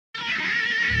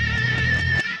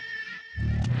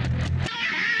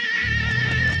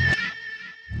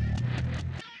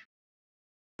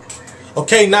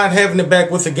Okay, not having it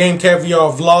back with the Game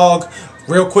Caviar vlog.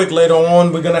 Real quick, later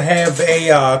on, we're gonna have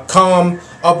a com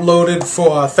uploaded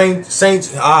for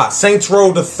Saints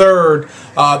Row the Third.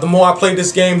 The more I play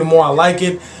this game, the more I like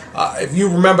it. If you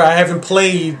remember, I haven't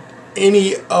played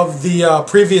any of the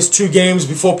previous two games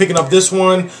before picking up this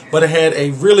one, but it had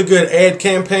a really good ad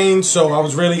campaign, so I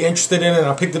was really interested in it and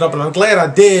I picked it up, and I'm glad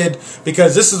I did,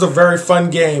 because this is a very fun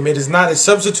game. It is not a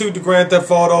substitute to Grand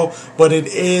Theft Auto, but it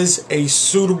is a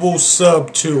suitable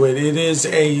sub to it. It is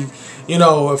a, you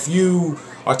know, if you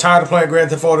are tired of playing Grand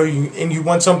Theft Auto and you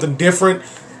want something different,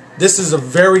 this is a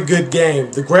very good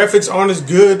game. The graphics aren't as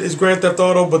good as Grand Theft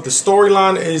Auto, but the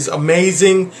storyline is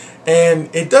amazing, and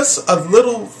it does a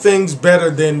little things better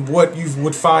than what you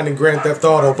would find in Grand Theft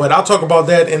Auto. But I'll talk about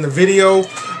that in the video.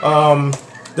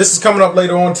 This is coming up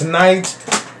later on tonight.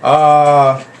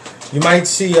 You might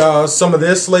see some of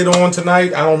this later on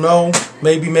tonight. I don't know.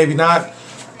 Maybe, maybe not.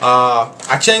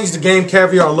 I changed the Game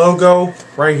Caviar logo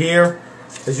right here,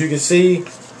 as you can see.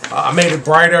 I made it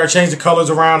brighter. I changed the colors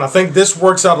around. I think this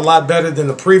works out a lot better than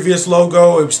the previous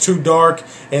logo. It was too dark,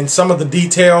 and some of the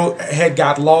detail had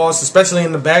got lost, especially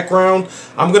in the background.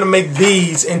 I'm going to make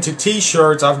these into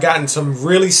t-shirts. I've gotten some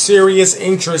really serious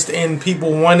interest in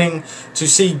people wanting to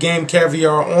see Game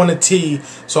Caviar on a tee,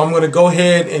 so I'm going to go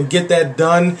ahead and get that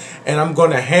done, and I'm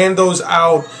going to hand those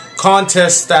out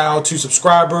contest style to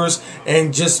subscribers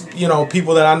and just, you know,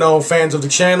 people that I know, fans of the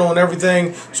channel and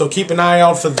everything. So keep an eye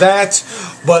out for that.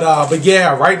 But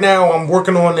yeah, right now I'm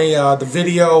working on the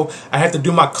video. I have to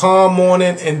do my comm on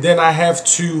it, and then I have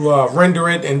to render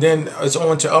it, and then it's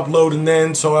on to upload, and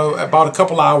then so about a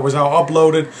couple hours I'll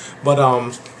upload it.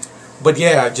 But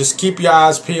yeah, just keep your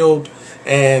eyes peeled,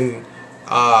 and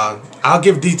I'll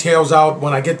give details out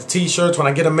when I get the t-shirts, when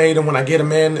I get them made, and when I get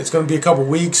them in. It's going to be a couple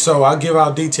weeks, so I'll give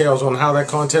out details on how that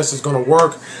contest is going to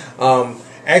work.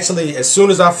 Actually, as soon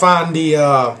as I find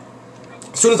a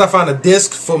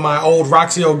disc for my old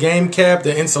Roxio game cap,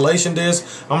 the installation disc,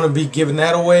 I'm going to be giving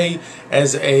that away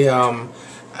as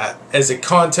a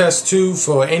contest too,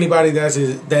 for anybody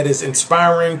that is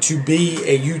inspiring to be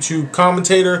a YouTube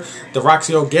commentator. The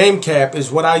Roxio game cap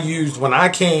is what I used when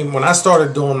I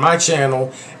started doing my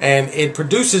channel, and it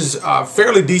produces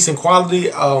fairly decent quality.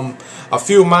 A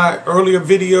few of my earlier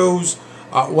videos,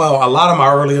 well, a lot of my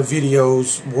earlier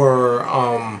videos were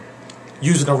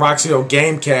using a Roxio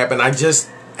game cap, and I just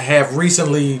have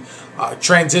recently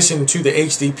transitioned to the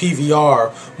HD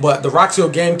PVR. But the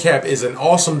Roxio game cap is an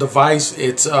awesome device.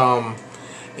 It's not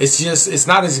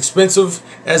as expensive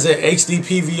as an HD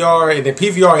PVR, and the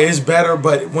PVR is better,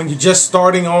 but when you're just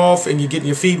starting off and you're getting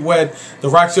your feet wet, the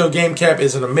Roxio game cap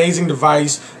is an amazing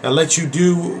device that lets you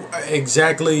do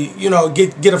exactly, you know,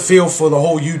 get a feel for the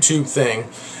whole YouTube thing.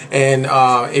 And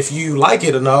if you like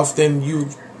it enough, then you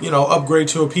know, upgrade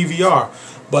to a PVR.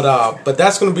 But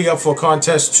that's going to be up for a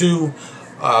contest too.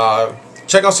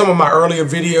 Check out some of my earlier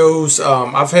videos.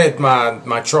 I've had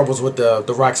my troubles with the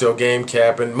Roxio game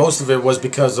cap, and most of it was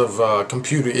because of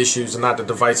computer issues and not the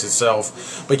device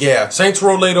itself. But yeah, Saints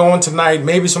Row later on tonight,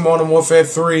 maybe some Modern Warfare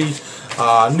 3,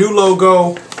 new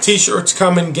logo, t-shirts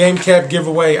coming, game cap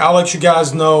giveaway. I'll let you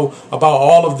guys know about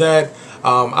all of that.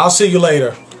 I'll see you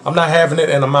later. I'm not having it,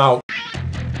 and I'm out.